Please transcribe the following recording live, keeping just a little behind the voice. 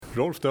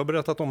Rolf, du har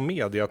berättat om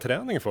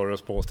mediaträning för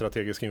oss på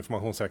Strategisk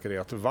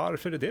informationssäkerhet.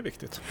 Varför är det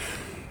viktigt?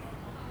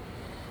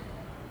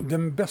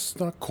 Den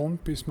bästa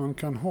kompis man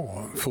kan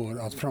ha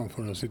för att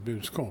framföra sitt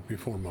budskap i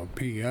form av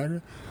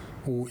PR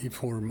och i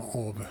form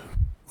av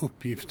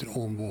uppgifter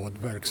om vad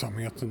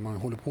verksamheten man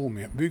håller på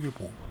med bygger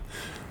på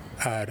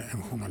är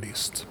en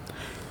journalist.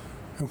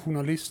 En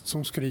journalist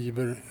som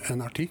skriver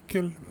en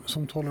artikel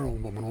som talar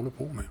om vad man håller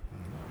på med.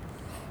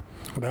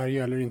 Och det här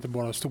gäller inte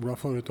bara stora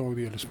företag,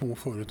 det gäller små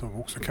företag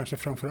också, kanske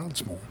framförallt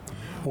små.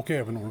 Och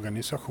även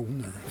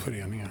organisationer,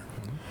 föreningar.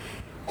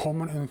 Har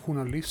man en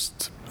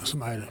journalist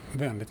som är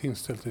vänligt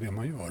inställd till det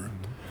man gör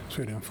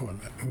så är det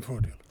en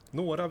fördel.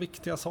 Några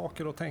viktiga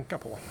saker att tänka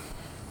på.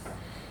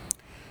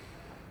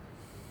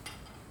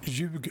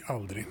 Ljug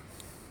aldrig.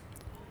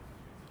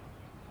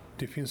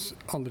 Det finns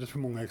alldeles för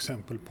många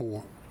exempel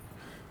på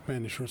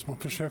människor som har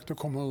försökt att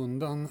komma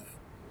undan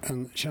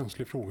en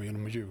känslig fråga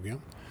genom att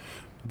ljuga.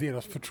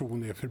 Deras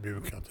förtroende är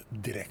förbrukat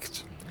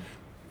direkt.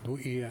 Då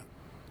är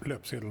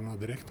löpsedlarna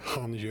direkt.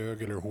 Han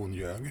ljög eller hon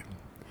ljög.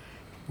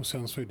 Och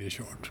sen så är det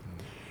kört.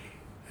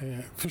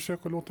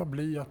 Försök att låta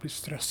bli att bli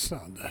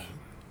stressad.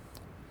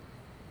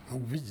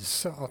 Och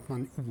visa att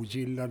man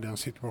ogillar den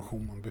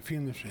situation man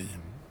befinner sig i.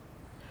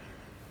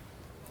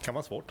 Det kan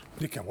vara svårt.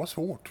 Det kan vara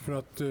svårt för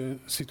att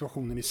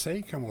situationen i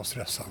sig kan vara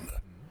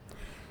stressande.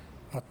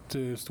 Att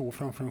stå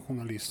framför en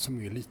journalist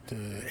som är lite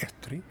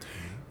ettrig.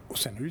 Och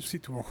sen är det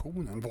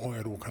situationen. Vad har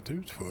jag råkat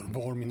ut för?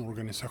 Vad har min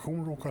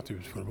organisation råkat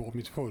ut för? Vad har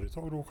mitt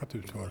företag råkat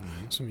ut för?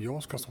 Som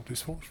jag ska stå till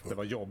svars för. Det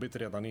var jobbigt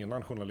redan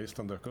innan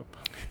journalisten dök upp.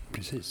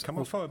 Precis. Kan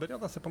man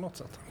förbereda sig på något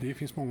sätt? Det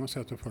finns många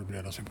sätt att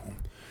förbereda sig på.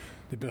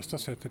 Det bästa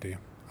sättet är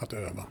att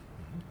öva.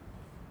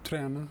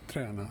 Träna,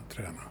 träna,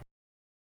 träna.